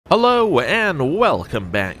Hello and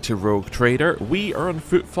welcome back to Rogue Trader. We are on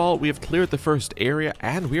Footfall, we have cleared the first area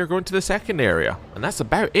and we are going to the second area. And that's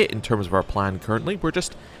about it in terms of our plan currently. We're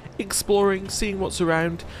just exploring, seeing what's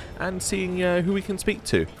around and seeing who we can speak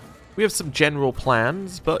to. We have some general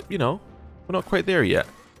plans, but you know, we're not quite there yet.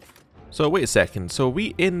 So wait a second, so are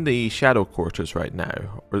we in the Shadow Quarters right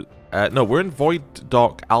now? Or, no, we're in Void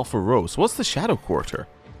Dock Alpha Row. So what's the Shadow Quarter?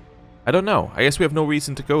 I don't know. I guess we have no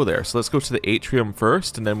reason to go there. So let's go to the atrium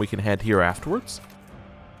first, and then we can head here afterwards.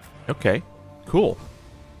 Okay, cool.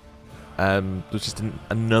 There's just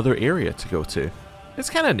another area to go to. It's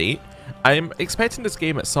kind of neat. I'm expecting this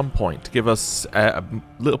game at some point to give us a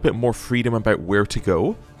little bit more freedom about where to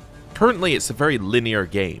go. Currently, it's a very linear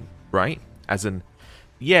game, right? As in,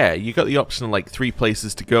 yeah, you got the option of like 3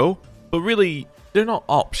 places to go, but really, they're not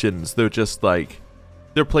options. They're just like,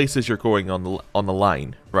 they're places you're going on the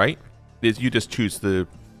line, right? You just choose the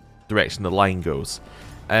direction the line goes.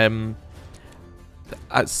 At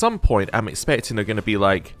some point, I'm expecting they're going to be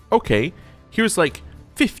like, okay, here's like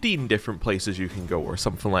 15 different places you can go or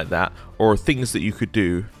something like that, or things that you could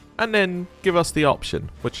do, and then give us the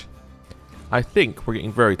option, which I think we're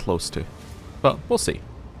getting very close to. But we'll see.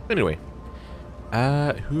 Anyway,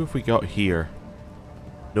 who have we got here?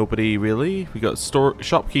 Nobody really. We got a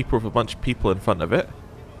shopkeeper with a bunch of people in front of it.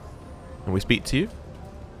 And we speak to you.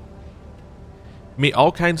 Meet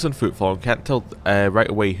all kinds on Footfall and can't tell right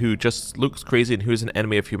away who just looks crazy and who's an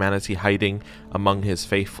enemy of humanity hiding among his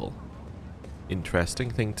faithful.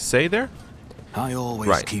 Interesting thing to say there. I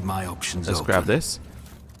always keep my options open. Let's grab this.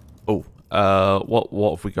 Oh,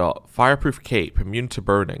 what have we got? Fireproof cape, immune to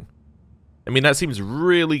burning. I mean, that seems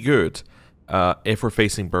really good if we're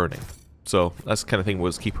facing burning. So that's the kind of thing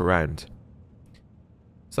we'll just keep around.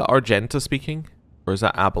 Is that Argenta speaking? Or is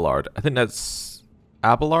that Abelard? I think that's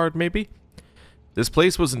Abelard, maybe? This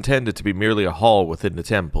place was intended to be merely a hall within the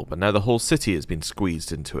temple, but now the whole city has been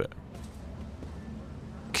squeezed into it.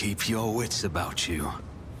 Keep your wits about you.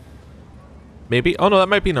 Maybe? Oh no, that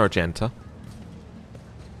might be an Argenta.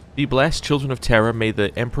 Be blessed, children of terror, may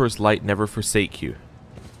the Emperor's light never forsake you.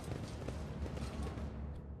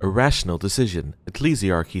 A rational decision.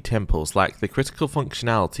 Ecclesiarchy temples lack the critical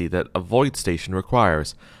functionality that a void station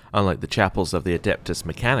requires, unlike the chapels of the Adeptus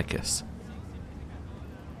Mechanicus.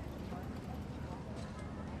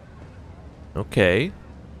 Okay.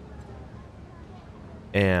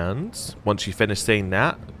 And once you finish saying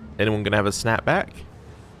that, anyone gonna have a snapback?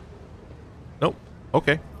 Nope.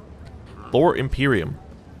 Okay. Lore Imperium.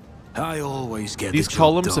 I always get These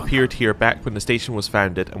columns appeared here back when the station was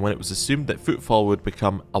founded and when it was assumed that Footfall would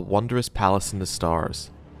become a wondrous palace in the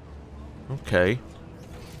stars. Okay.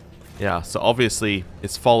 Yeah, so obviously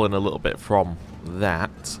it's fallen a little bit from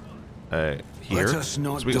that here.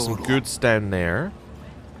 So we got some goods down there.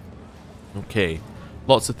 Okay.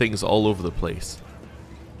 Lots of things all over the place.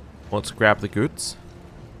 Want to grab the goods?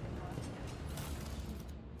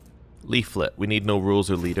 Leaflet. We need no rules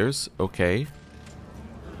or leaders. Okay.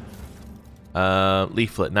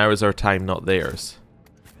 Leaflet. Now is our time, not theirs.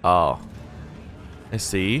 Oh. I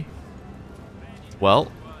see. Well,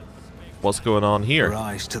 what's going on here?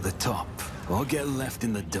 Rise to the top, or get left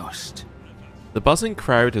in the dust. The buzzing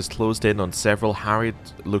crowd has closed in on several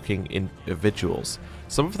harried-looking individuals.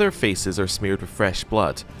 Some of their faces are smeared with fresh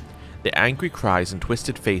blood. The angry cries and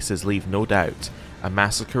twisted faces leave no doubt a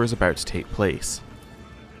massacre is about to take place.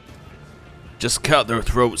 Just cut their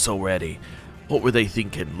throats already. What were they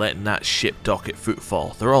thinking, letting that ship dock at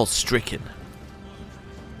Footfall? They're all stricken.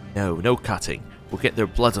 No cutting. We'll get their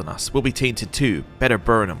blood on us. We'll be tainted too. Better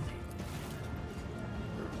burn them.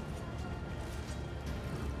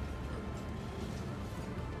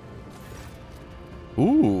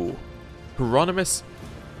 Ooh. Koronus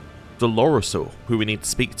Expanse, who we need to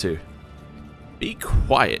speak to. Be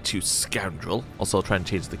quiet, you scoundrel. Also, I'll try and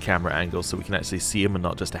change the camera angle so we can actually see him and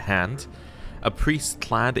not just a hand. A priest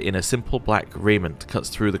clad in a simple black raiment cuts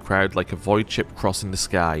through the crowd like a void ship crossing the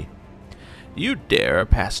sky. You dare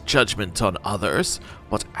pass judgment on others?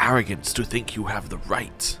 What arrogance to think you have the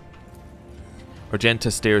right. Argenta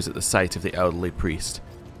stares at the sight of the elderly priest.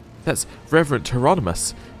 That's Reverend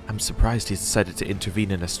Hieronymus. I'm surprised he's decided to intervene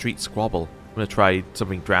in a street squabble. I'm going to try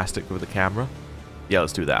something drastic with the camera. Yeah,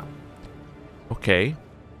 let's do that. Okay.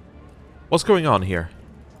 What's going on here?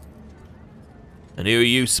 And who are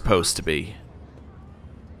you supposed to be?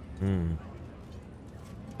 I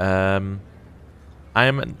am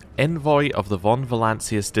an envoy of the von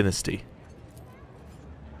Valancius dynasty.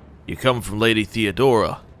 You come from Lady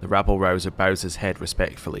Theodora. The rabble-rouser bows his head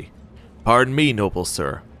respectfully. Pardon me, noble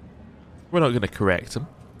sir. We're not going to correct him.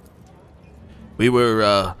 We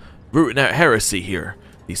were rooting out heresy here.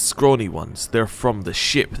 These scrawny ones, they're from the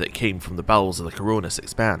ship that came from the bowels of the Koronus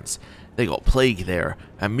Expanse. They got plague there,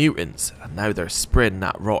 and mutants, and now they're spreading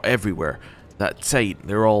that rot everywhere. That sight,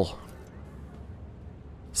 they're all...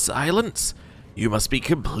 Silence? You must be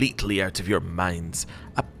completely out of your minds.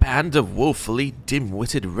 A band of woefully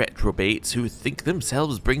dim-witted reprobates who think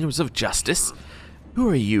themselves bringers of justice? Who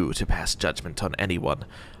are you to pass judgment on anyone?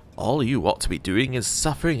 All you ought to be doing is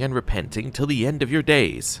suffering and repenting till the end of your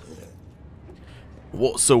days.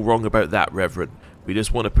 What's so wrong about that, Reverend? We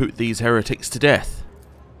just want to put these heretics to death.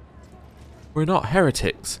 We're not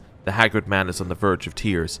heretics. The haggard man is on the verge of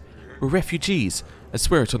tears. We're refugees. I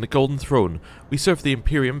swear it on the golden throne. We served the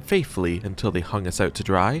Imperium faithfully until they hung us out to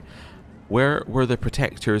dry. Where were the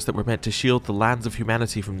protectors that were meant to shield the lands of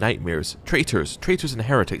humanity from nightmares? Traitors and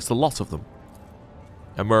heretics, the lot of them.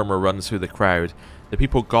 A murmur runs through the crowd. The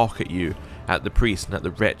people gawk at you, at the priest, and at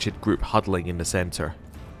the wretched group huddling in the centre.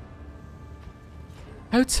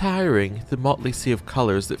 How tiring! The motley sea of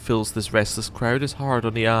colours that fills this restless crowd is hard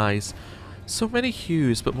on the eyes. So many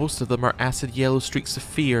hues, but most of them are acid yellow streaks of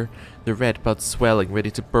fear, the red buds swelling,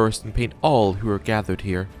 ready to burst and paint all who are gathered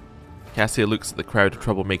here. Cassia looks at the crowd of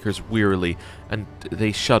troublemakers wearily, and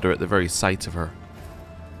they shudder at the very sight of her.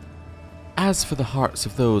 As for the hearts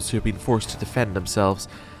of those who have been forced to defend themselves,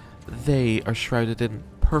 they are shrouded in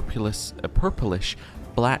purplish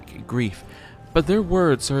black grief, but their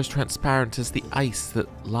words are as transparent as the ice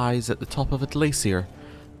that lies at the top of a glacier.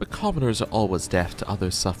 But commoners are always deaf to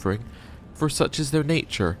others' suffering, for such is their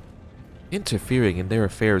nature. Interfering in their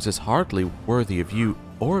affairs is hardly worthy of you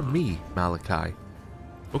or me, Malachi.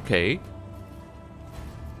 Okay.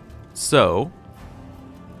 So,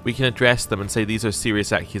 we can address them and say these are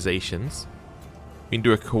serious accusations. We can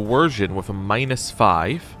do a coercion with a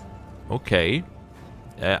 -5. Okay.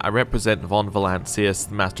 I represent Von Valancius,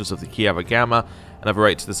 the masters of the Kiava Gamma, and have a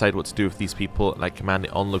right to decide what to do with these people, and I command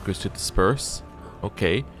the onlookers to disperse.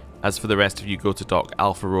 Okay. As for the rest of you, go to Dock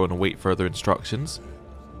Alpha Row and await further instructions.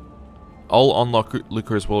 All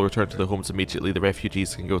onlookers will return to their homes immediately. The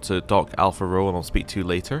refugees can go to Dock Alpha Row, and I'll speak to you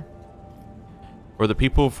later. For the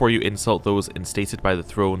people before you insult those instated by the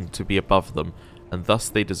throne to be above them, and thus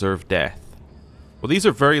they deserve death. Well, these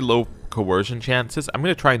are very low coercion chances. I'm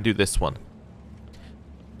going to try and do this one.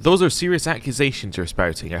 Those are serious accusations you're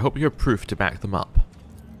spouting. I hope you have proof to back them up.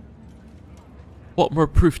 What more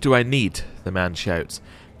proof do I need? The man shouts.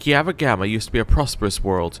 Kiava Gamma used to be a prosperous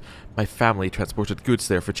world. My family transported goods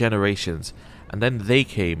there for generations, and then they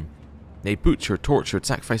came. They butchered, tortured,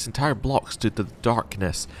 sacrificed entire blocks to the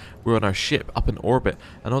darkness. We're on our ship, up in orbit,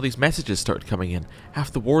 and all these messages started coming in.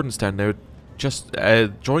 Half the wardens down there just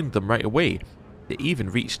joined them right away. They even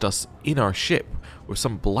reached us in our ship with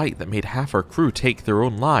some blight that made half our crew take their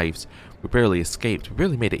own lives. We barely escaped. We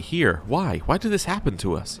barely made it here. Why? Why did this happen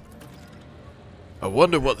to us? I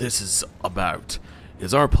wonder what this is about.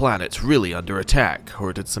 Is our planet really under attack,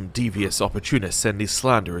 or did some devious opportunists send these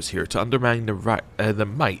slanderers here to undermine the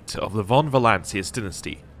might of the Von Valancius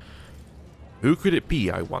dynasty? Who could it be,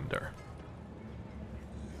 I wonder?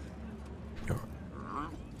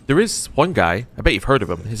 There is one guy, I bet you've heard of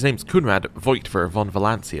him. His name's Kunrad Voigtver von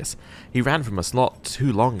Valancius. He ran from us not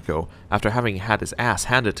too long ago, after having had his ass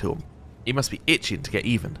handed to him. He must be itching to get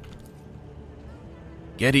even.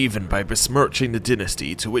 Get even by besmirching the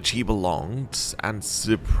dynasty to which he belonged, and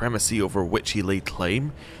supremacy over which he laid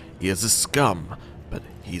claim? He is a scum, but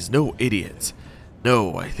he's no idiot.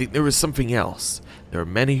 No, I think there is something else. There are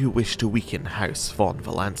many who wish to weaken House von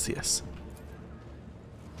Valancius.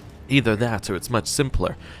 Either that, or it's much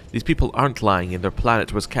simpler. These people aren't lying, and their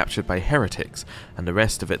planet was captured by heretics, and the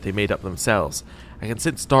rest of it they made up themselves. I can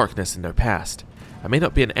sense darkness in their past. I may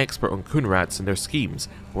not be an expert on Kunrads and their schemes,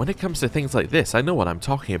 but when it comes to things like this, I know what I'm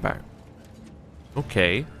talking about.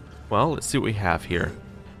 Okay, well, let's see what we have here.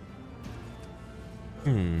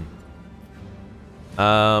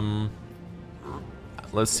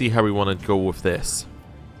 Let's see how we want to go with this.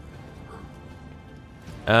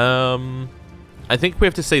 I think we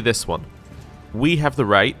have to say this one. We have the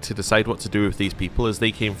right to decide what to do with these people as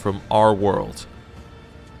they came from our world.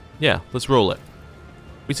 Yeah, let's roll it.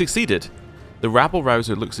 We succeeded. The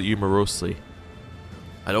rabble-rouser looks at you morosely.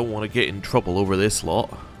 I don't want to get in trouble over this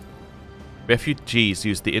lot. Refugees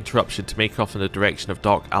used the interruption to make off in the direction of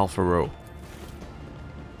Dock Alpha Row.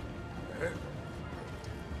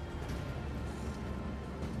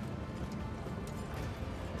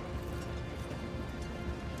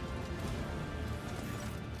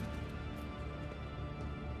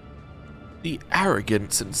 The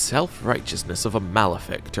arrogance and self-righteousness of a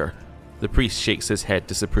malefactor. The priest shakes his head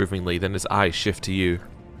disapprovingly, then his eyes shift to you.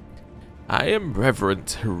 I am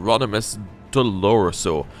Reverend Hieronymus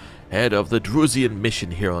Doloroso, Head of the Drusian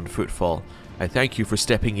mission here on Footfall. I thank you for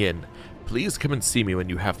stepping in. Please come and see me when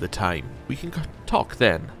you have the time. We can talk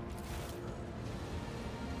then.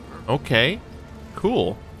 Okay,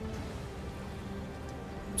 cool.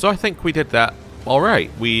 So I think we did that alright.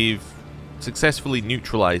 We've successfully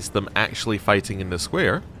neutralized them actually fighting in the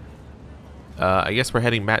square. I guess we're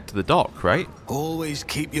heading back to the dock, right? Always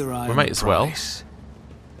keep your eye on we might as well.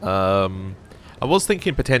 I was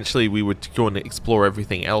thinking potentially we would go and explore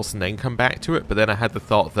everything else and then come back to it, but then I had the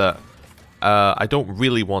thought that I don't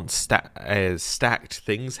really want stacked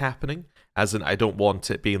things happening, as in I don't want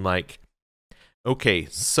it being like, okay,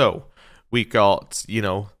 so we got, you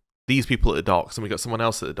know, these people at the docks, and we got someone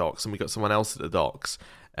else at the docks, and we got someone else at the docks,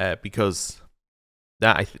 because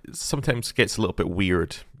that sometimes gets a little bit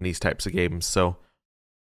weird in these types of games. So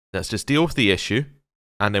let's just deal with the issue,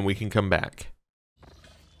 and then we can come back.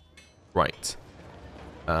 Right.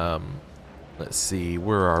 Let's see,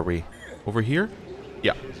 where are we? Over here?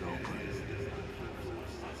 Yeah.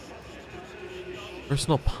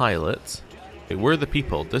 Personal pilot. Wait, where are the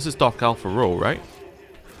people? This is Dock Alpha Row, right?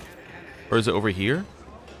 Or is it over here?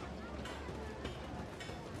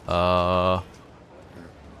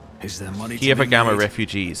 Is there money Kiava Gamma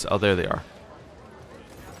refugees. Oh, there they are.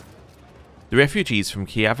 The refugees from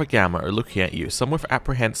Kiava Gamma are looking at you, some with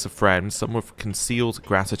apprehensive frowns, some with concealed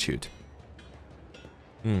gratitude.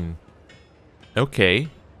 Okay.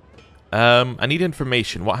 I need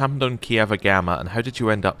information. What happened on Kiava Gamma, and how did you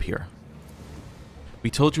end up here? We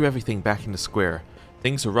told you everything back in the square.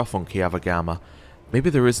 Things are rough on Kiava Gamma. Maybe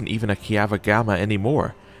there isn't even a Kiava Gamma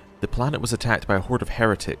anymore. The planet was attacked by a horde of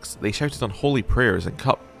heretics. They shouted unholy prayers and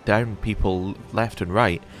cut down people left and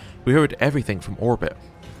right. We heard everything from orbit.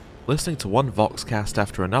 Listening to one voxcast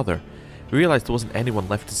after another, we realized there wasn't anyone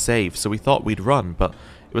left to save, so we thought we'd run, but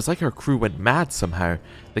it was like our crew went mad somehow.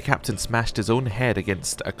 The captain smashed his own head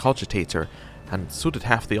against a cogitator, and so did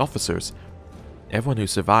half the officers. Everyone who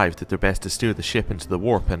survived did their best to steer the ship into the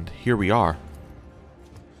warp, and here we are.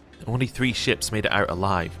 Only 3 ships made it out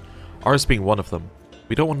alive, ours being one of them.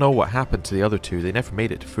 We don't know what happened to the other 2, they never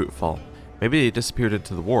made it to Footfall. Maybe they disappeared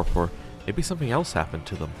into the warp, or maybe something else happened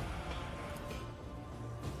to them.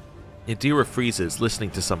 Indira freezes, listening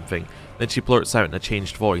to something, then she blurts out in a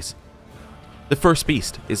changed voice. The first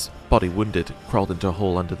beast, his body wounded, crawled into a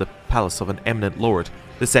hole under the palace of an eminent lord.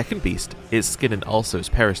 The second beast, its skin and ulcers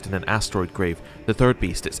perished in an asteroid grave. The third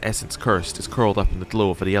beast, its essence cursed, is curled up in the glow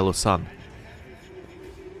of a yellow sun.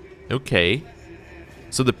 Okay.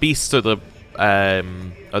 So the beasts are the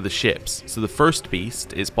ships. So the first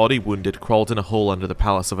beast, its body wounded, crawled in a hole under the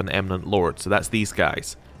palace of an eminent lord. So that's these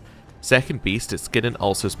guys. Second beast, its skin and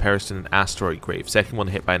ulcers perished in an asteroid grave. Second one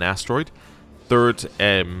hit by an asteroid. Third,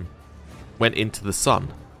 went into the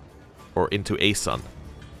sun. Or into a sun.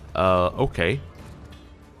 Okay.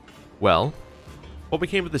 Well, what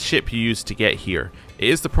became of the ship you used to get here? It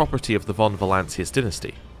is the property of the von Valancius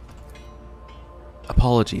dynasty.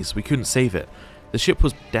 Apologies, we couldn't save it. The ship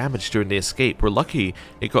was damaged during the escape. We're lucky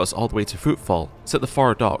it got us all the way to Footfall. It's at the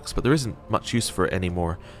far docks, but there isn't much use for it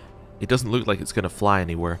anymore. It doesn't look like it's going to fly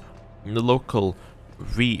anywhere. And the local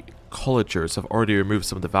recollegers have already removed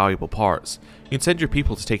some of the valuable parts. You can send your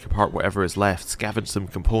people to take apart whatever is left, scavenge some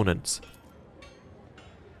components.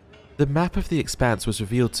 The map of the Expanse was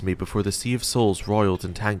revealed to me before the Sea of Souls roiled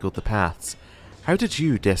and tangled the paths. How did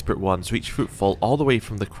you, desperate ones, reach Footfall all the way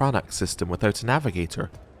from the Kranax system without a navigator?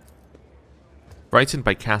 Frightened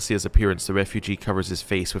by Cassia's appearance, the refugee covers his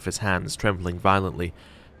face with his hands, trembling violently.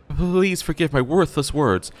 Please forgive my worthless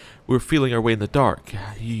words. We were feeling our way in the dark,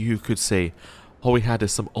 you could say. All we had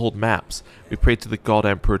is some old maps. We prayed to the God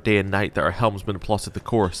Emperor day and night that our helmsman plotted the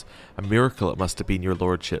course. A miracle it must have been, your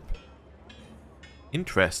lordship.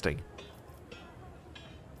 Interesting.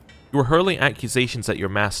 You were hurling accusations at your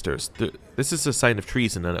masters. This is a sign of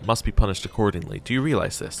treason and it must be punished accordingly. Do you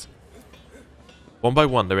realize this? One by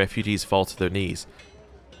one, the refugees fall to their knees.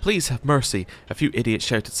 Please have mercy. A few idiots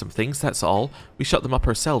shouted some things, that's all. We shut them up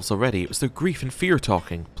ourselves already. It was their grief and fear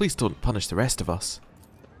talking. Please don't punish the rest of us.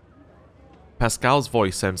 Pascal's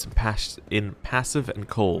voice sounds impassive and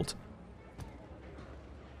cold.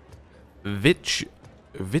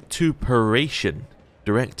 Vituperation,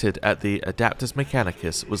 directed at the Adaptus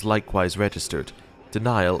Mechanicus, was likewise registered.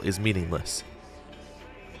 Denial is meaningless.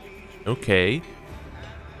 Okay.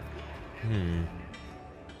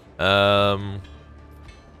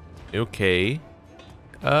 Okay.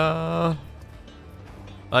 I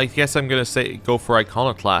guess I'm gonna go for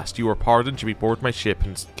Iconoclast. You are pardoned to be aboard my ship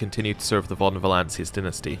and continue to serve the von Valancius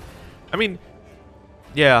dynasty. I mean,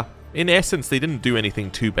 yeah, in essence, they didn't do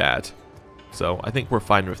anything too bad. So I think we're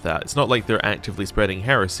fine with that. It's not like they're actively spreading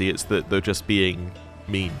heresy, it's that they're just being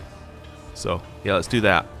mean. So, yeah, let's do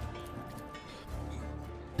that.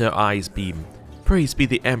 Their eyes beam. Praise be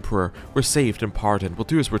the Emperor. We're saved and pardoned. We'll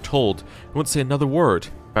do as we're told. We won't say another word.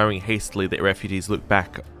 Bowing hastily, the refugees look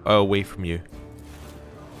back away from you.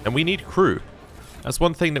 And we need crew. That's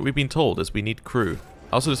one thing that we've been told, is we need crew.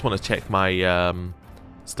 I also just want to check my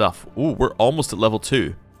stuff. Ooh, we're almost at level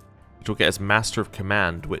 2. Which will get us Master of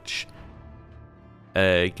Command, which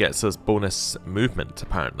gets us bonus movement,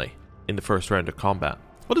 apparently, in the first round of combat.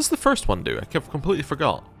 What does the first one do? I completely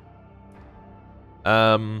forgot.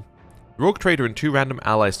 Rogue Trader and 2 random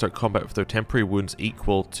allies start combat with their temporary wounds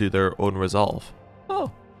equal to their own resolve.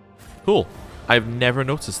 Oh, cool. I've never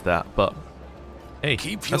noticed that, but hey,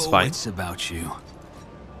 Keep that's your fine. wits about you.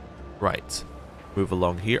 Right. Move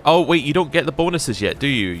along here. Oh, wait, you don't get the bonuses yet, do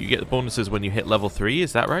you? You get the bonuses when you hit level 3,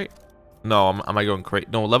 is that right? No, am I going crazy?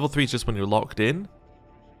 No, level 3 is just when you're locked in.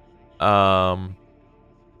 I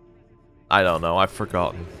don't know, I've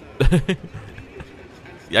forgotten.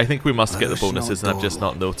 I think we must get the bonuses and I've just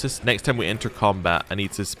not noticed. Next time we enter combat, I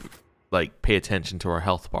need to like pay attention to our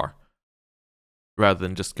health bar. Rather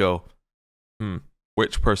than just go,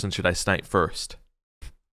 which person should I snipe first?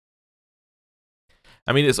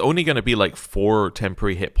 I mean, it's only going to be like 4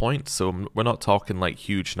 temporary hit points, so we're not talking like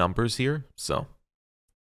huge numbers here, so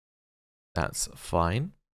that's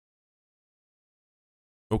fine.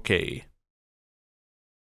 Okay.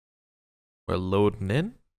 We're loading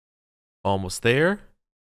in. Almost there.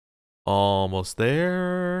 Almost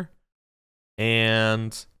there.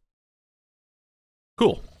 And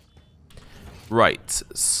cool. Right,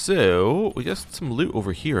 so we got some loot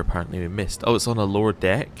over here apparently we missed. Oh, it's on a lower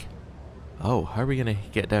deck. Oh, how are we gonna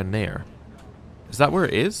get down there? Is that where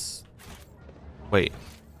it is? Wait.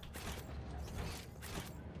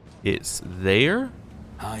 It's there?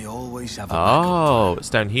 I always have a Oh, it's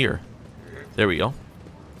down here. There we go.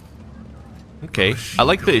 Okay, I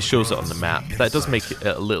like that it shows it on the map. That does make it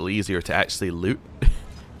a little easier to actually loot.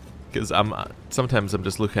 Because sometimes I'm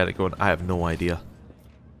just looking at it going, I have no idea.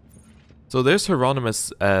 So there's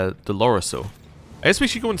Hieronymus Doloroso. I guess we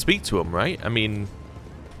should go and speak to him, right? I mean,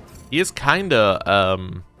 he is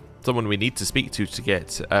kinda someone we need to speak to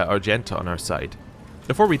get Argenta on our side.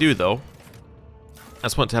 Before we do though, I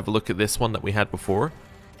just want to have a look at this one that we had before.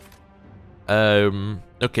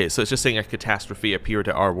 Okay, so it's just saying a catastrophe appeared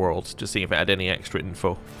at our world. Just seeing if it had any extra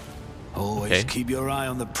info. Always keep your eye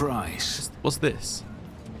on the prize. What's this?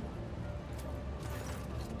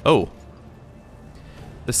 Oh.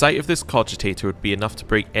 The sight of this cogitator would be enough to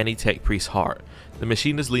break any tech priest's heart. The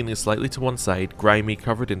machine is leaning slightly to one side, grimy,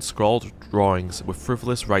 covered in scrawled drawings with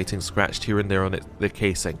frivolous writing scratched here and there on the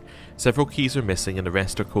casing. Several keys are missing and the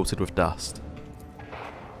rest are coated with dust.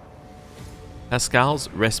 Pascal's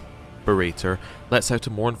respirator lets out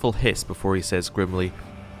a mournful hiss before he says grimly,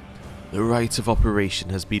 "The right of operation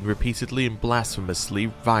has been repeatedly and blasphemously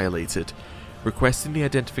violated. Requesting the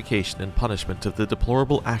identification and punishment of the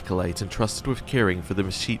deplorable acolyte entrusted with caring for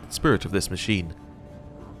the spirit of this machine."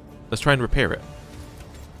 Let's try and repair it.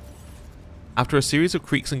 After a series of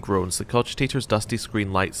creaks and groans, the cogitator's dusty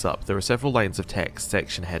screen lights up. There are several lines of text,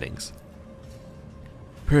 section headings.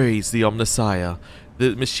 Praise the Omnissiah.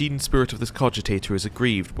 The machine spirit of this cogitator is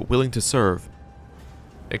aggrieved but willing to serve.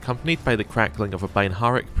 Accompanied by the crackling of a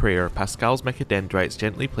binaric prayer, Pascal's mechadendrites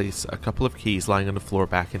gently place a couple of keys lying on the floor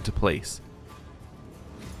back into place.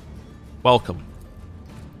 Welcome.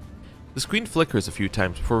 The screen flickers a few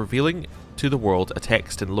times before revealing to the world a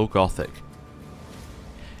text in Low Gothic.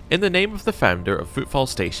 In the name of the founder of Footfall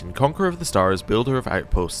Station, conqueror of the stars, builder of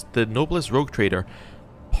outposts, the noblest rogue trader,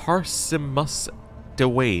 Parsimus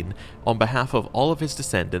Dwayne, on behalf of all of his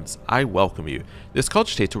descendants, I welcome you. This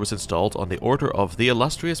cogitator was installed on the order of the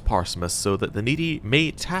illustrious Parsimus so that the needy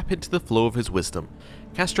may tap into the flow of his wisdom.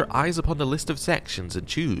 Cast your eyes upon the list of sections and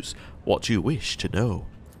choose what you wish to know.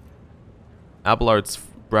 Abelard's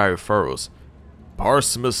brow furrows.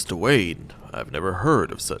 Parsimus Dwayne. I've never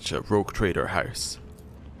heard of such a rogue trader house.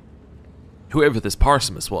 Whoever this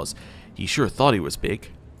Parsimus was, he sure thought he was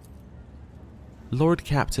big. Lord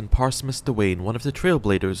Captain Parsimus Dwayne, one of the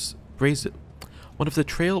trailblazers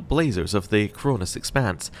of the Koronus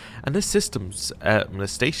Expanse, and this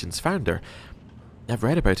station's founder. I've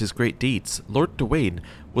read about his great deeds. Lord Dwayne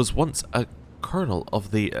was once a colonel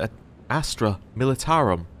of the Astra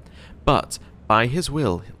Militarum, but by his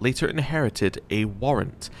will later inherited a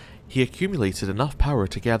warrant. He accumulated enough power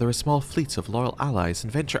to gather a small fleet of loyal allies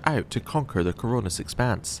and venture out to conquer the Koronus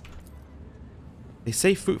Expanse. They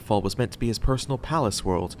say Footfall was meant to be his personal palace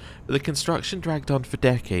world, but the construction dragged on for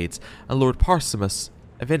decades, and Lord Parsimus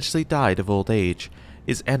eventually died of old age.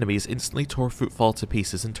 His enemies instantly tore Footfall to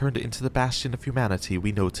pieces and turned it into the bastion of humanity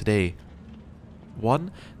we know today.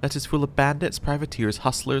 one that is full of bandits, privateers,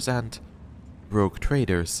 hustlers, and rogue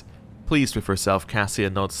traders. Pleased with herself, Cassia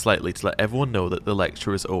nods slightly to let everyone know that the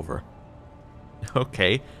lecture is over.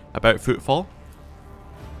 Okay, about Footfall?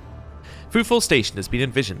 Footfall Station has been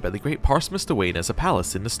envisioned by the great Parsmus Dwayne as a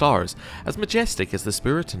palace in the stars, as majestic as the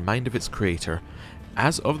spirit and mind of its creator.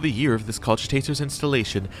 As of the year of this cogitator's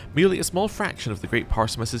installation, merely a small fraction of the great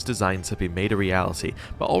Parsmus's designs have been made a reality,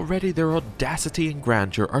 but already their audacity and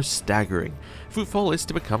grandeur are staggering. Footfall is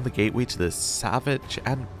to become the gateway to the savage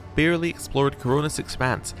and barely explored Koronus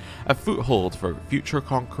Expanse, a foothold for future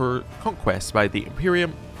conquests by the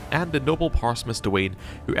Imperium and the noble Parsmus Dwayne,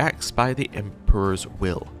 who acts by the Emperor's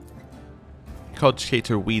will. The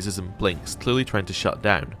cogitator wheezes and blinks, clearly trying to shut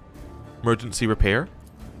down. Emergency repair?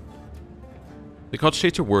 The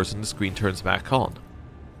cogitator whirs and the screen turns back on.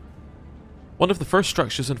 One of the first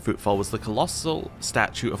structures in Footfall was the colossal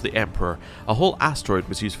statue of the Emperor. A whole asteroid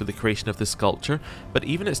was used for the creation of this sculpture, but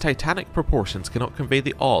even its titanic proportions cannot convey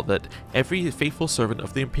the awe that every faithful servant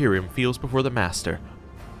of the Imperium feels before the Master.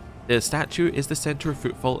 The statue is the center of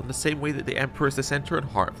Footfall in the same way that the Emperor is the center and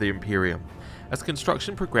heart of the Imperium. As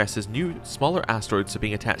construction progresses, new, smaller asteroids are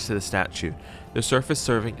being attached to the statue, their surface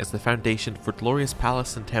serving as the foundation for glorious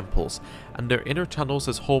palaces and temples, and their inner tunnels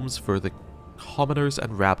as homes for the commoners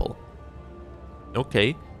and rabble.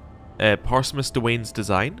 Okay, Parsmus Dwayne's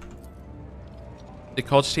design. The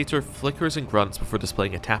cogitator flickers and grunts before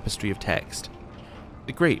displaying a tapestry of text.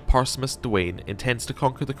 The great Parsmus Dwayne intends to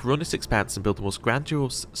conquer the Koronus Expanse and build the most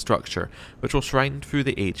grandiose structure, which will shrine through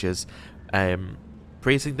the ages,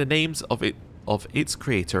 praising the names of its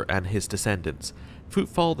creator and his descendants.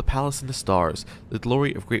 Footfall, the palace in the stars, the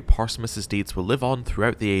glory of great Parsmus's deeds will live on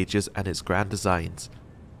throughout the ages and its grand designs.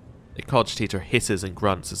 The cogitator hisses and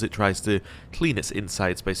grunts as it tries to clean its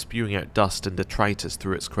insides by spewing out dust and detritus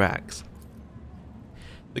through its cracks.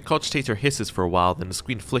 The cogitator hisses for a while, then the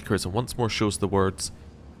screen flickers and once more shows the words,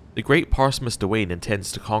 "The great Parsmus Dwayne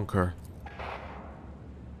intends to conquer."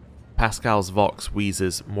 Pascal's vox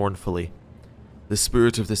wheezes mournfully. "The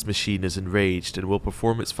spirit of this machine is enraged and will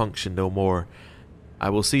perform its function no more. I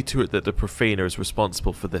will see to it that the profaners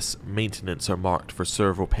responsible for this maintenance are marked for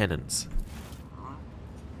servo penance."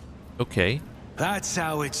 Okay. That's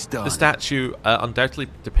how it's done. The statue undoubtedly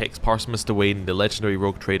depicts Parsmus Dwayne, the legendary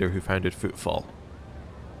rogue trader who founded Footfall.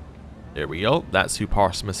 There we go. That's who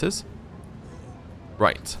Parsmus is.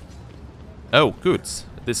 Right. Oh, good.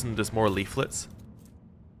 There's more leaflets.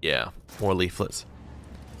 Yeah, more leaflets.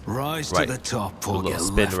 Rise Right. to the top or A little get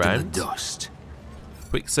spin left in round. the dust.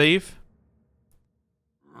 Quick save.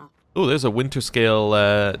 Oh, there's a winter scale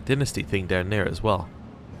dynasty thing down there as well.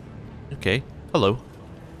 Okay. Hello.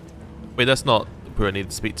 Wait, that's not who I need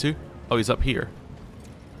to speak to. Oh, he's up here.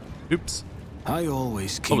 Oops. I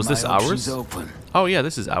always keep was my this options ours? open. Oh yeah,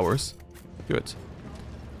 this is ours. Good.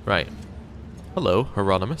 Right. Hello,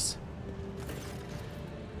 Hieronymus.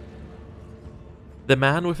 The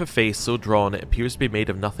man with a face so drawn it appears to be made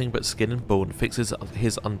of nothing but skin and bone fixes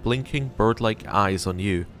his unblinking, bird-like eyes on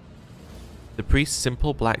you. The priest's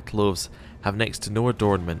simple black clothes have next to no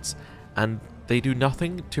adornments, and they do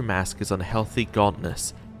nothing to mask his unhealthy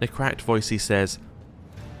gauntness. In a cracked voice he says,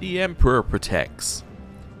 "The Emperor protects."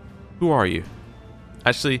 Who are you?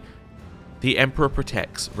 Actually, the Emperor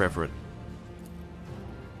protects, Reverend.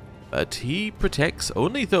 But he protects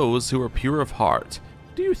only those who are pure of heart.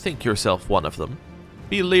 Do you think yourself one of them?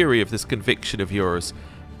 Be leery of this conviction of yours.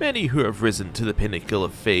 Many who have risen to the pinnacle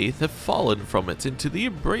of faith have fallen from it into the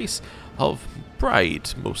embrace of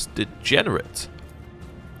pride, most degenerate.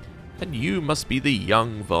 And you must be the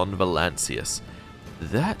young von Valancius.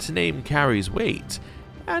 That name carries weight,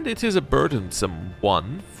 and it is a burdensome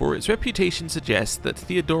one, for its reputation suggests that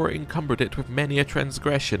Theodora encumbered it with many a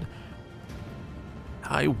transgression.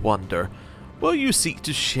 I wonder, will you seek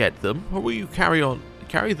to shed them, or will you carry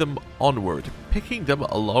them onward, picking them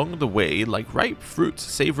along the way like ripe fruit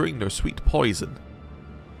savoring their sweet poison?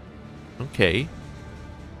 Okay.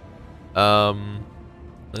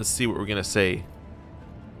 Let's see what we're gonna say.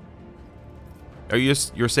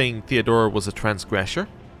 You're saying Theodora was a transgressor?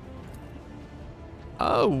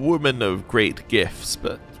 A woman of great gifts,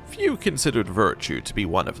 but few considered virtue to be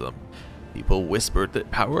one of them. People whispered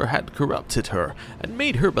that power had corrupted her, and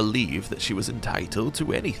made her believe that she was entitled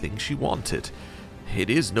to anything she wanted. It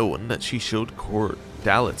is known that she showed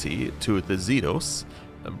cordiality to the Xenos,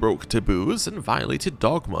 and broke taboos and violated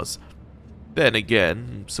dogmas. Then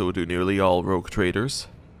again, so do nearly all rogue traders.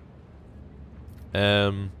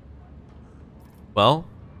 Well,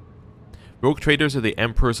 rogue traders are the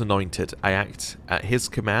Emperor's anointed. I act at his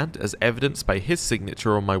command as evidenced by his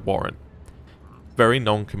signature on my warrant. Very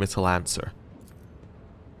non-committal answer.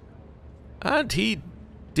 And he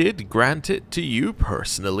did grant it to you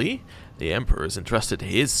personally. The Emperor has entrusted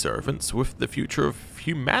his servants with the future of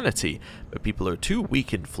humanity, but people are too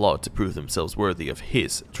weak and flawed to prove themselves worthy of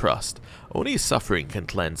his trust. Only suffering can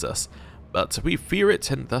cleanse us, but we fear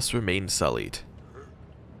it and thus remain sullied.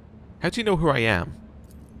 How do you know who I am?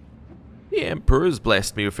 The Emperor has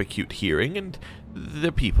blessed me with acute hearing, and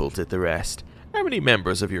the people did the rest. How many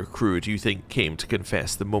members of your crew do you think came to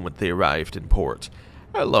confess the moment they arrived in port?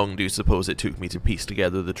 How long do you suppose it took me to piece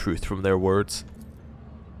together the truth from their words?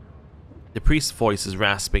 The priest's voice is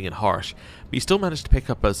rasping and harsh, but he still managed to pick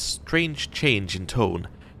up a strange change in tone.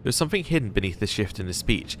 There was something hidden beneath the shift in his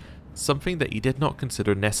speech, something that he did not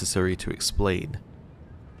consider necessary to explain.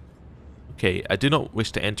 Okay, I do not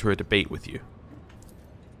wish to enter a debate with you.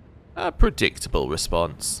 A predictable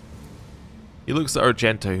response. He looks at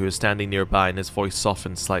Argenta, who is standing nearby, and his voice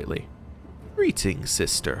softens slightly. Greetings,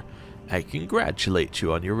 sister. I congratulate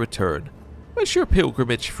you on your return. Was your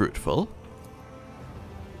pilgrimage fruitful?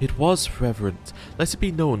 It was, Reverend. Let it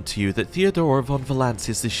be known to you that Theodore von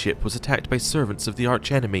Valancius' ship was attacked by servants of the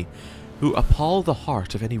archenemy, who appall the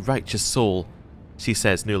heart of any righteous soul, she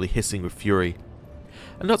says, nearly hissing with fury.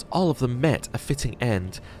 And not all of them met a fitting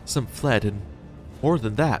end. Some fled, and more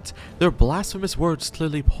than that, their blasphemous words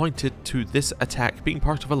clearly pointed to this attack being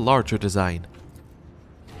part of a larger design.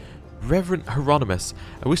 Reverend Hieronymus,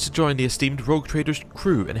 I wish to join the esteemed rogue trader's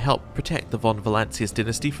crew and help protect the von Valancius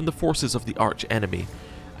dynasty from the forces of the arch-enemy.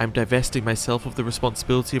 I am divesting myself of the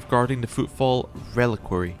responsibility of guarding the Footfall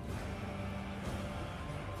reliquary.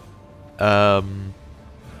 Well,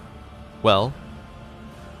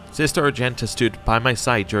 Sister Argenta stood by my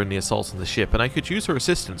side during the assault on the ship, and I could use her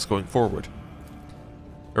assistance going forward.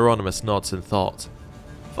 Hieronymus nods in thought.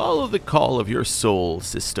 Follow the call of your soul,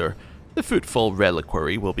 sister. The Footfall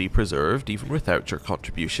reliquary will be preserved even without your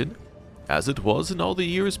contribution, as it was in all the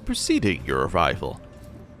years preceding your arrival.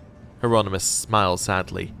 Hieronymus smiles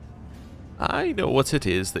sadly. I know what it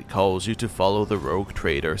is that calls you to follow the rogue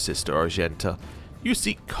trader, Sister Argenta. You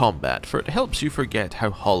seek combat, for it helps you forget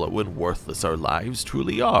how hollow and worthless our lives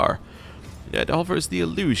truly are. It offers the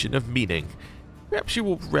illusion of meaning. Perhaps you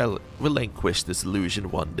will relinquish this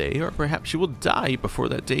illusion one day, or perhaps you will die before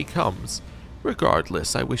that day comes.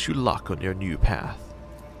 Regardless, I wish you luck on your new path.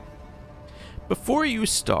 Before you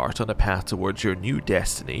start on a path towards your new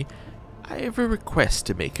destiny, I have a request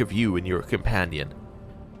to make of you and your companion.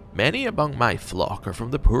 Many among my flock are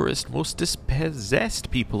from the poorest, most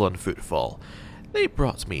dispossessed people on Footfall. They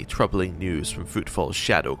brought me troubling news from Footfall's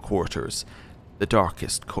shadow quarters.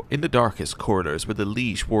 In the darkest corners where the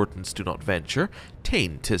liege wardens do not venture,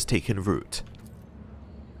 taint has taken root.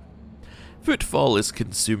 Footfall is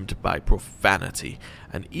consumed by profanity,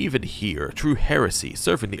 and even here, true heresy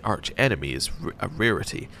serving the arch-enemy is a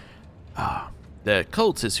rarity. The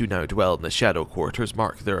cultists who now dwell in the shadow quarters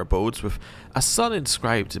mark their abodes with a sun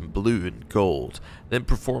inscribed in blue and gold, then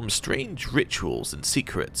perform strange rituals in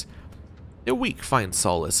secret. The weak find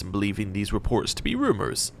solace in believing these reports to be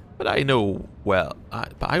rumors, but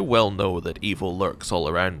I well know that evil lurks all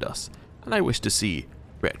around us, and I wish to see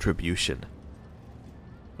retribution.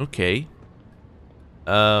 Okay.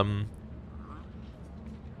 Why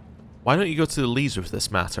don't you go to the liege with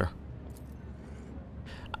this matter?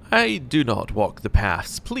 I do not walk the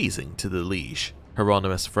paths pleasing to the liege,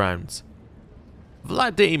 Hieronymus frowns.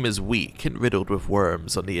 Vladame is weak and riddled with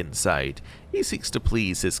worms on the inside. He seeks to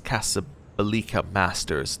please his Casabalika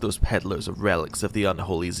masters, those peddlers of relics of the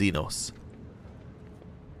unholy Xenos.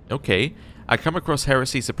 Okay, I come across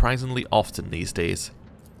heresy surprisingly often these days.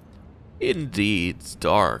 Indeed,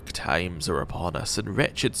 dark times are upon us, and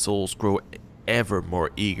wretched souls grow ever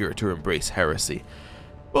more eager to embrace heresy.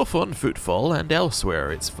 Both on Footfall and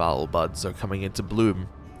elsewhere, its foul buds are coming into bloom.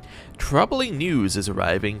 Troubling news is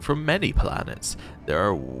arriving from many planets. There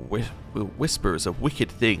are whispers of wicked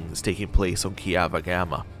things taking place on Kiava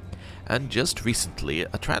Gamma. And just recently,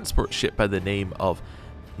 a transport ship by the name of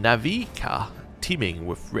Navika, teeming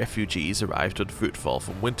with refugees, arrived on Footfall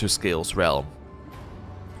from Winterscale's realm.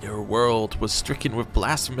 Their world was stricken with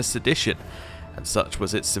blasphemous sedition, and such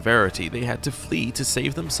was its severity they had to flee to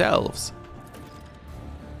save themselves.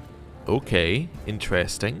 Okay,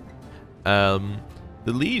 interesting. The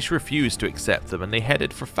liege refused to accept them, and they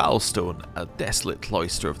headed for Foulstone, a desolate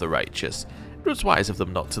cloister of the righteous. It was wise of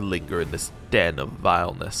them not to linger in this den of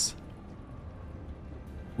vileness.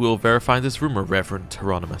 We'll verify this rumor, Reverend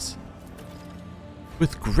Hieronymus.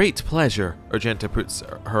 With great pleasure, Argenta puts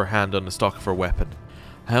her hand on the stock of her weapon.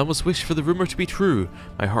 I almost wish for the rumor to be true.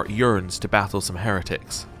 My heart yearns to battle some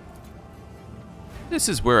heretics. This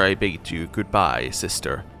is where I bid you goodbye,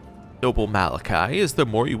 sister. Noble Malachi, is there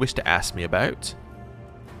more you wish to ask me about?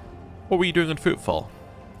 What were you doing in Footfall?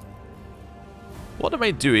 What am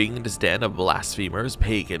I doing in this den of blasphemers,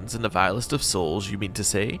 pagans, and the vilest of souls, you mean to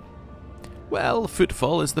say? Well,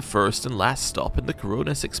 Footfall is the first and last stop in the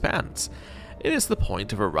Koronus Expanse. It is the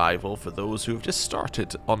point of arrival for those who have just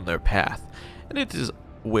started on their path, and it is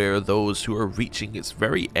where those who are reaching its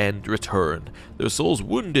very end return, their souls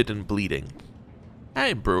wounded and bleeding. I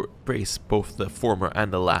embrace both the former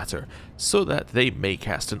and the latter, so that they may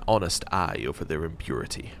cast an honest eye over their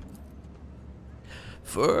impurity.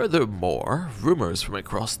 Furthermore, rumors from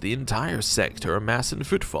across the entire sector amass in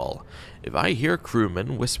Footfall. If I hear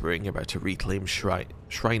crewmen whispering about a reclaimed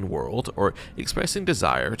shrine world, or expressing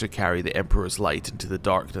desire to carry the Emperor's light into the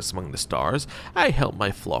darkness among the stars, I help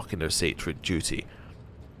my flock in their sacred duty.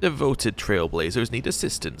 Devoted trailblazers need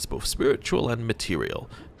assistance, both spiritual and material.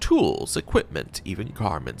 Tools, equipment, even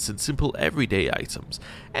garments, and simple everyday items.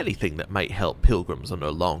 Anything that might help pilgrims on their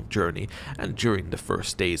long journey, and during the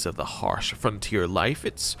first days of the harsh frontier life,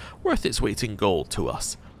 it's worth its weight in gold to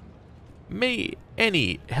us. May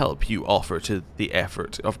any help you offer to the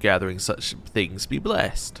effort of gathering such things be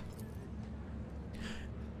blessed.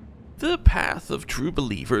 The path of true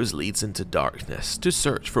believers leads into darkness, to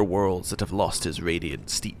search for worlds that have lost his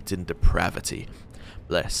radiance, steeped in depravity.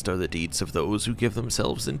 Blessed are the deeds of those who give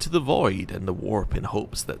themselves into the void and the warp in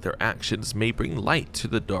hopes that their actions may bring light to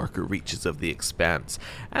the darker reaches of the expanse,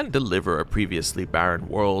 and deliver a previously barren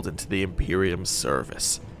world into the Imperium's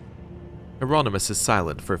service. Hieronymus is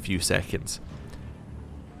silent for a few seconds.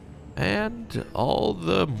 And all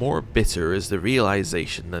the more bitter is the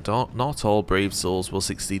realization that not all brave souls will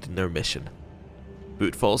succeed in their mission.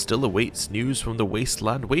 Footfall still awaits news from the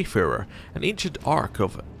Wasteland Wayfarer, an ancient ark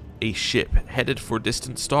of a ship headed for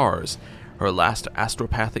distant stars. Her last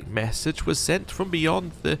astropathic message was sent from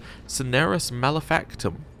beyond the Cineris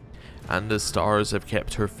Malefactum, and the stars have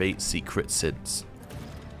kept her fate secret since.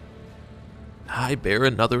 I bear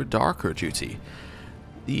another darker duty.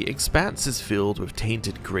 The expanse is filled with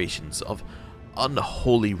tainted creations of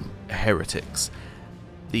unholy heretics.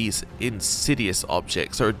 These insidious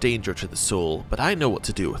objects are a danger to the soul, but I know what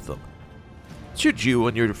to do with them. Should you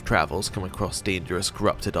on your travels come across dangerous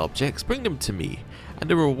corrupted objects, bring them to me, and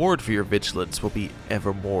the reward for your vigilance will be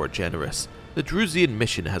ever more generous. The Drusian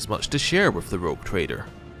mission has much to share with the rogue trader.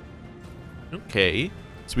 Okay,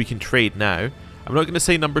 so we can trade now. I'm not going to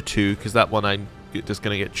say number 2, because that one I'm just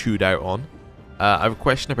going to get chewed out on. I have a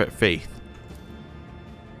question about faith.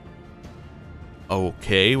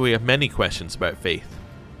 Okay, we have many questions about faith.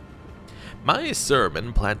 My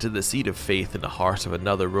sermon planted the seed of faith in the heart of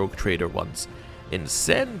another rogue trader once,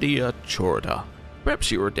 Incendia Chorda. Perhaps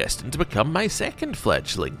you are destined to become my second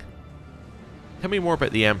fledgling. Tell me more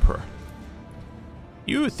about the Emperor.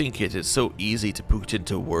 You think it is so easy to put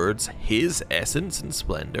into words his essence and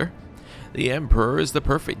splendor? The Emperor is the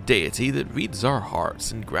perfect deity that reads our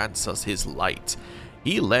hearts and grants us his light.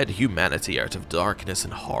 He led humanity out of darkness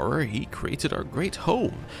and horror. He created our great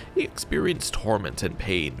home. He experienced torment and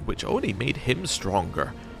pain, which only made him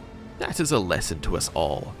stronger. That is a lesson to us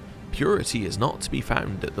all. Purity is not to be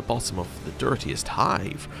found at the bottom of the dirtiest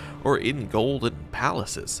hive, or in golden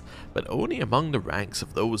palaces, but only among the ranks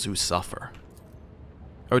of those who suffer.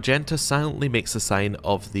 Argenta silently makes the sign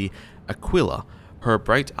of the Aquila, her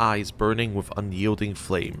bright eyes burning with unyielding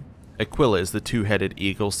flame. Aquila is the two-headed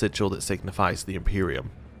eagle sigil that signifies the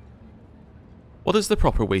Imperium. What is the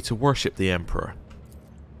proper way to worship the Emperor?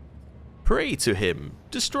 Pray to him,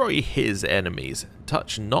 destroy his enemies,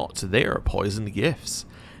 touch not their poisoned gifts.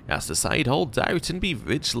 Cast aside all doubt and be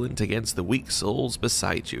vigilant against the weak souls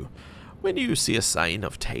beside you. When you see a sign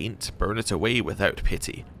of taint, burn it away without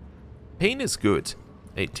pity. Pain is good.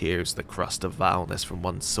 It tears the crust of vileness from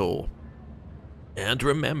one's soul. And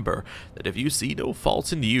remember that if you see no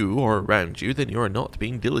fault in you or around you, then you are not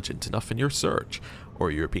being diligent enough in your search,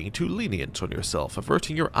 or you're being too lenient on yourself,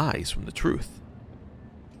 averting your eyes from the truth.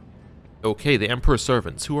 Okay, the Emperor's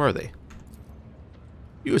servants, who are they?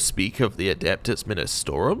 You speak of the Adeptus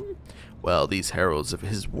Ministorum? Well, these heralds of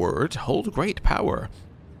his word hold great power.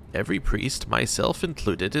 Every priest, myself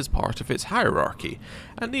included, is part of its hierarchy,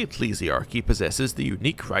 and the ecclesiarchy possesses the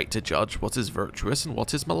unique right to judge what is virtuous and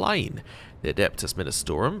what is malign. The Adeptus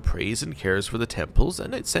Ministorum prays and cares for the temples,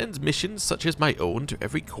 and it sends missions such as my own to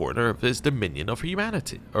every corner of his dominion of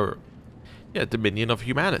humanity. Dominion of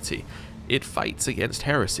humanity. It fights against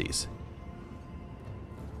heresies.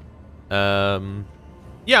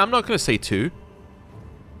 Yeah, I'm not going to say 2.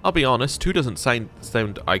 I'll be honest, 2 doesn't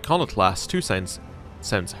sound iconoclast, 2 sounds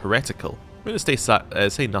heretical. I'm going to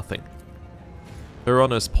say nothing.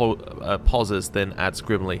 Koronus pauses, then adds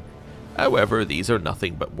grimly, however, these are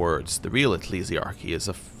nothing but words. The real ecclesiarchy is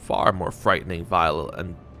a far more frightening, vile,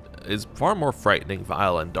 and is far more frightening,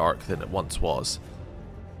 vile, and dark than it once was.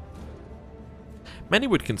 Many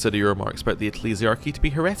would consider your remarks about the ecclesiarchy to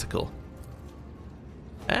be heretical,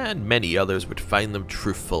 and many others would find them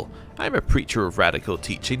truthful. I am a preacher of radical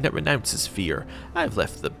teaching that renounces fear. I have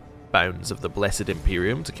left the bounds of the blessed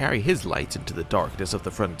Imperium to carry his light into the darkness of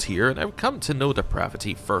the frontier, and I've come to know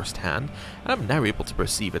depravity firsthand, and I'm now able to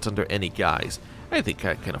perceive it under any guise. I think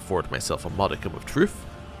I can afford myself a modicum of truth.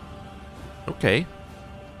 Okay.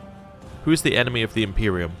 Who's the enemy of the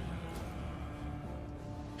Imperium?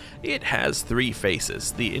 It has three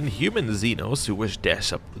faces. The inhuman Xenos, who wish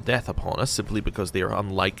death upon us simply because they are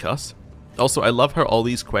unlike us. Also, I love how all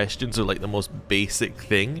these questions are like the most basic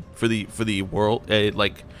thing for the world,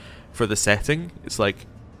 like for the setting. It's like,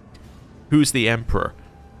 who's the Emperor?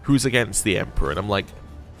 Who's against the Emperor? And I'm like,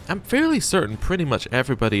 I'm fairly certain pretty much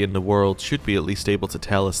everybody in the world should be at least able to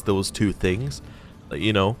tell us those two things. Like,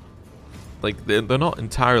 you know, like they're not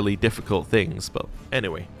entirely difficult things, but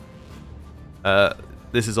anyway.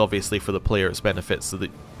 This is obviously for the player's benefit so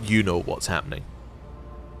that you know what's happening.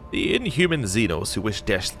 The inhuman Xenos who wish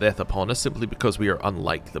death upon us simply because we are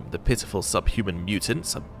unlike them. The pitiful subhuman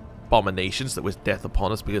mutants, abominations that wish death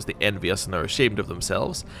upon us because they envy us and are ashamed of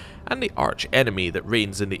themselves. And the arch enemy that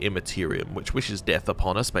reigns in the Imperium, which wishes death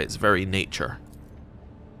upon us by its very nature.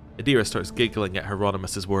 Adira starts giggling at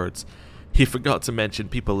Hieronymus's words. He forgot to mention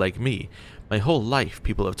people like me. My whole life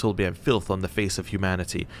people have told me I'm filth on the face of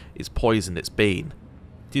humanity. It's poison, it's bane.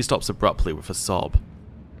 He stops abruptly with a sob.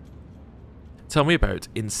 Tell me about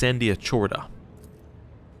Incendia Chorda.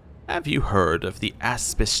 Have you heard of the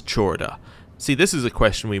Aspis Chorda? See, this is a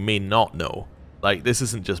question we may not know. Like, this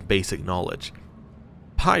isn't just basic knowledge.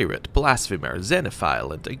 Pirate, blasphemer,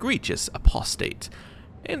 xenophile, and egregious apostate.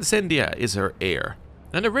 Incendia is her heir,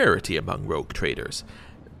 and a rarity among rogue traders.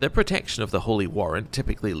 The protection of the Holy Warrant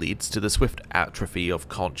typically leads to the swift atrophy of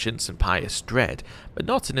conscience and pious dread, but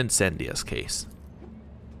not in Incendia's case.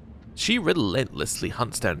 She relentlessly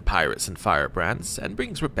hunts down pirates and firebrands, and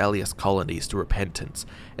brings rebellious colonies to repentance,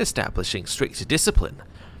 establishing strict discipline.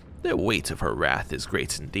 The weight of her wrath is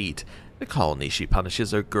great indeed. The colonies she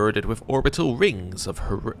punishes are girded with orbital rings of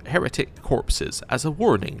heretic corpses as a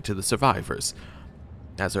warning to the survivors.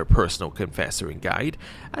 As her personal confessor and guide,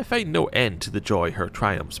 I find no end to the joy her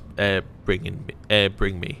triumphs bring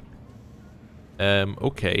me.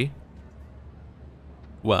 Okay.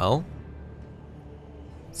 Well,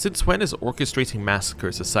 since when is orchestrating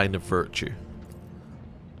massacres a sign of virtue?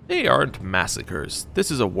 They aren't massacres. This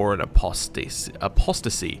is a war in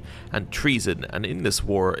apostasy and treason, and in this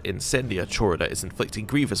war, Incendia Chorda is inflicting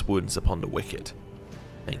grievous wounds upon the wicked.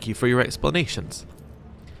 Thank you for your explanations.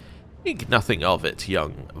 Think nothing of it,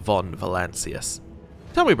 young von Valancius.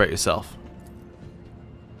 Tell me about yourself.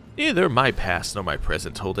 Neither my past nor my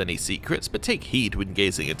present hold any secrets, but take heed when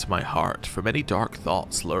gazing into my heart, for many dark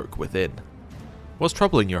thoughts lurk within. What's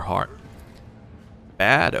troubling your heart?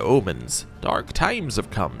 Bad omens. Dark times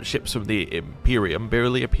have come. Ships from the Imperium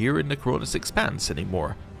barely appear in the Koronus Expanse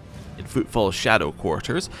anymore. In Footfall's shadow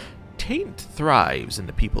quarters, taint thrives, and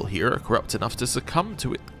the people here are corrupt enough to succumb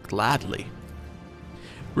to it gladly.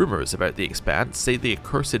 Rumors about the Expanse say the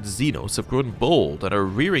accursed Xenos have grown bold and are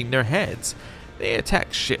rearing their heads. They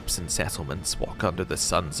attack ships and settlements, walk under the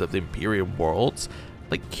suns of the Imperium worlds,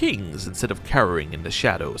 like kings instead of cowering in the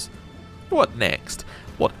shadows. What next?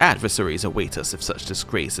 What adversaries await us if such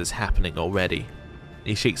disgrace is happening already?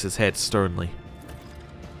 He shakes his head sternly.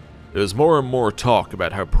 There's more and more talk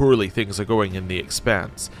about how poorly things are going in the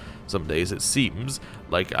Expanse. Some days it seems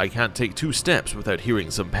like I can't take 2 steps without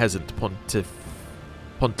hearing some peasant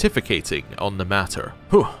pontificating on the matter.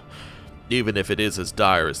 Whew. Even if it is as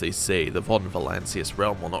dire as they say, the von Valancius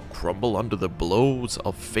realm will not crumble under the blows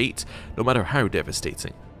of fate, no matter how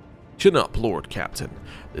devastating. Chin up, Lord Captain.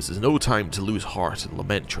 This is no time to lose heart and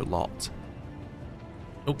lament your lot.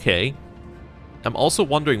 Okay. I'm also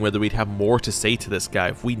wondering whether we'd have more to say to this guy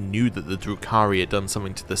if we knew that the Drukhari had done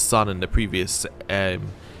something to the sun in the previous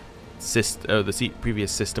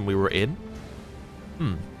previous system we were in.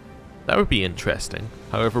 That would be interesting.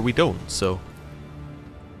 However, we don't, so...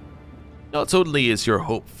 Not only is your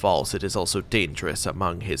hope false, it is also dangerous.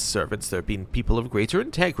 Among his servants there have been people of greater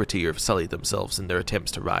integrity who have sullied themselves in their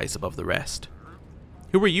attempts to rise above the rest.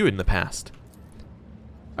 Who were you in the past?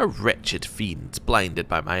 A wretched fiend, blinded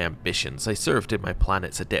by my ambitions. I served in my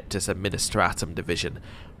planet's Adeptus Administratum division.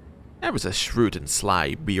 I was a shrewd and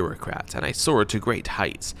sly bureaucrat, and I soared to great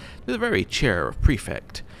heights, to the very chair of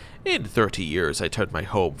prefect. In 30 years I turned my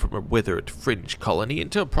home from a withered fringe colony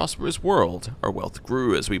into a prosperous world. Our wealth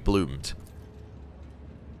grew as we bloomed.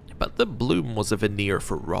 But the bloom was a veneer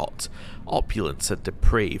for rot. Opulence had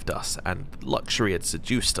depraved us, and luxury had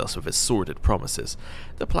seduced us with its sordid promises.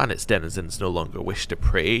 The planet's denizens no longer wished to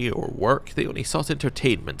pray or work, they only sought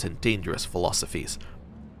entertainment and dangerous philosophies.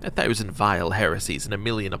 1,000 vile heresies and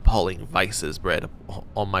 1,000,000 appalling vices bred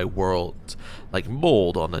on my world like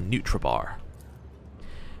mold on a Nutribar.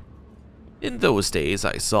 In those days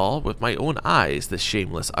I saw with my own eyes the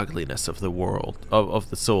shameless ugliness of the world,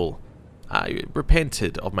 of the soul. I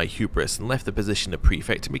repented of my hubris and left the position of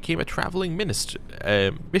prefect and became a travelling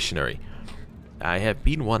missionary. I have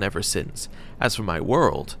been one ever since. As for my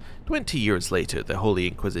world, 20 years later the Holy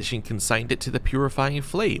Inquisition consigned it to the purifying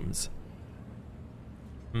flames.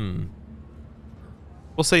 We'll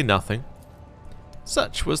say nothing.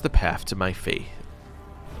 Such was the path to my faith.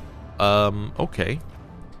 Okay.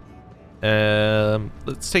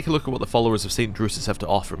 Let's take a look at what the followers of St. Drusus have to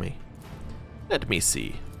offer me. Let me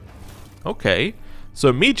see. Okay, so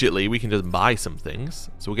immediately we can just buy some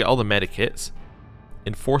things. So we'll get all the medikits.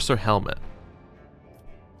 Enforcer helmet.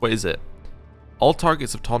 What is it? All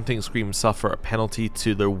targets of Taunting Scream suffer a penalty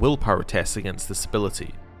to their willpower tests against this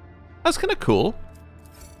ability. That's kind of cool.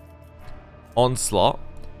 Onslaught.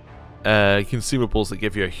 Consumables that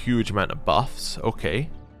give you a huge amount of buffs.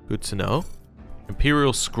 Okay, good to know.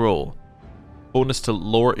 Imperial Scroll. Bonus to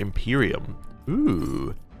Lore Imperium.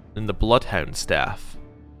 Ooh. And the Bloodhound Staff.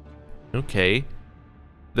 Okay.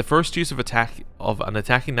 The first use of an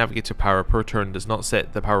attacking navigator power per turn does not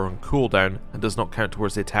set the power on cooldown and does not count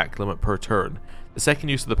towards the attack limit per turn. The second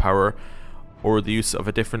use of the power, or the use of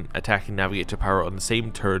a different attacking navigator power on the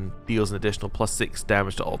same turn, deals an additional +6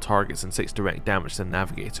 damage to all targets and 6 direct damage to the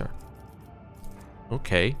navigator.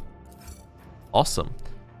 Okay. Awesome.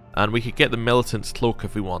 And we could get the Militant's Cloak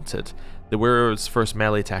if we wanted. The wearer's first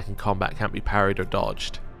melee attack in combat can't be parried or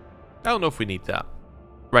dodged. I don't know if we need that.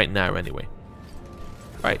 Right now, anyway.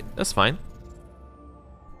 Right, that's fine.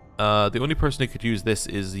 The only person who could use this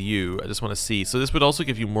is you. I just want to see. So this would also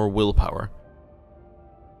give you more willpower.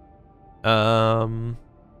 I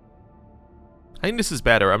think this is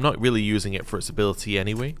better. I'm not really using it for its ability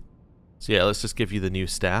anyway. So yeah, let's just give you the new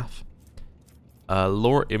staff.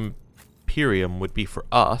 Lore Imperium would be for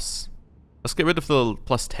us. Let's get rid of the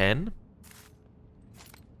 +10.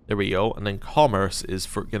 There we go. And then Commerce is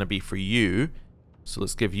going to be for you. So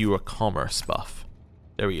let's give you a Commerce buff.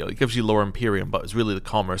 There we go. It gives you Lore Imperium, but it's really the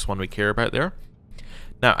Commerce one we care about there.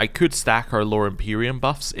 Now, I could stack our Lore Imperium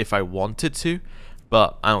buffs if I wanted to,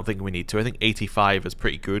 but I don't think we need to. I think 85 is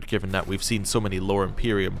pretty good, given that we've seen so many Lore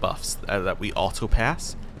Imperium buffs that we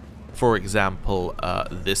auto-pass. For example,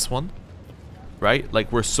 this one. Right?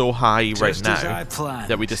 Like, we're so high right now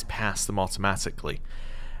that we just pass them automatically.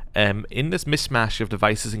 In this mishmash of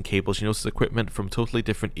devices and cables, you notice equipment from totally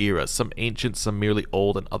different eras. Some ancient, some merely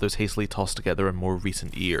old, and others hastily tossed together in more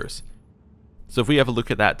recent years. So if we have a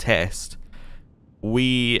look at that test,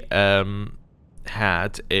 we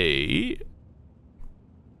had a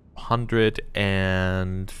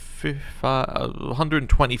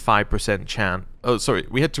 125% chance. Oh, sorry,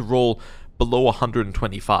 we had to roll below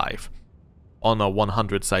 125 on a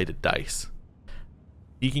 100-sided dice.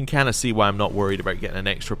 You can kind of see why I'm not worried about getting an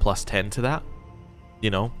extra +10 to that.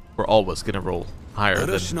 You know, we're always going to roll higher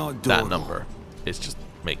than that number. It just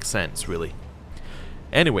makes sense, really.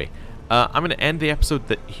 Anyway, I'm going to end the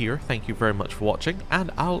episode here. Thank you very much for watching,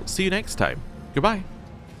 and I'll see you next time. Goodbye.